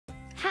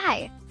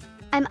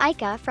I'm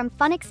Aika from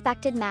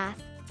Funexpected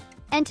Math,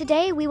 and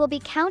today we will be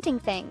counting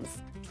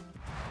things.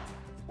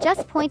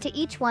 Just point to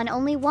each one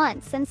only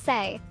once and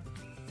say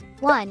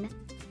 1,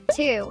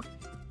 2,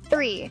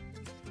 3,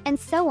 and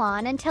so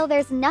on until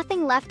there's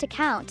nothing left to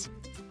count.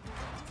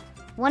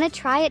 Want to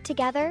try it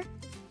together?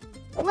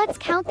 Let's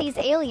count these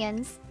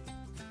aliens.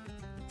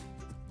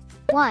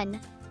 1,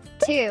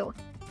 2,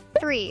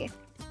 3,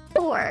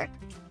 4,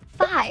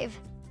 5.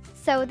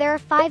 So there are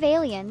 5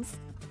 aliens.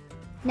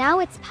 Now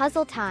it's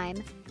puzzle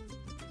time.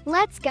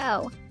 Let's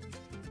go.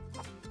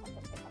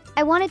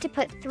 I wanted to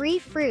put 3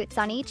 fruits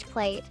on each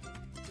plate.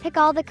 Pick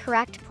all the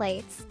correct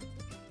plates.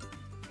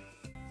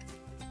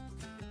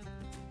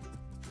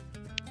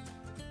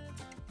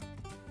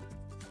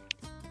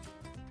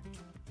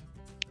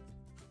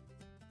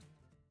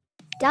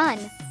 Done.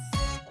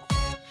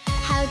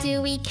 How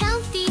do we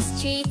count these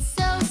treats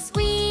so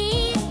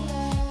sweet?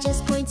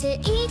 Just point to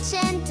each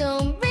and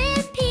don't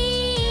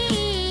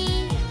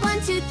repeat.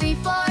 1, 2, 3,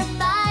 4,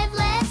 5,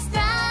 let's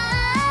thrive.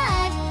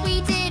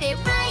 We did it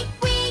right,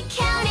 we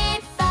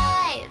counted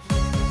 5.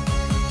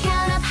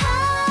 Count up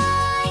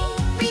high,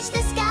 reach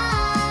the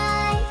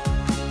sky.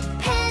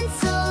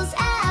 Pencils,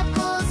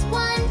 apples,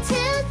 1, 2,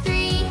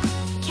 3.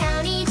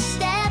 Count each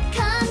step,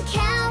 come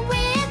count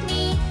with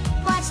me.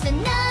 Watch the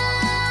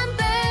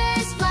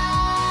numbers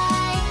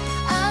fly.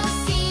 Oh,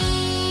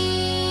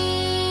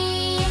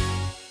 see.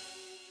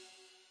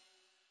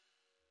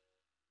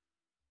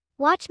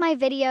 Watch my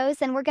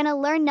videos and we're gonna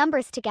learn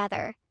numbers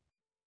together.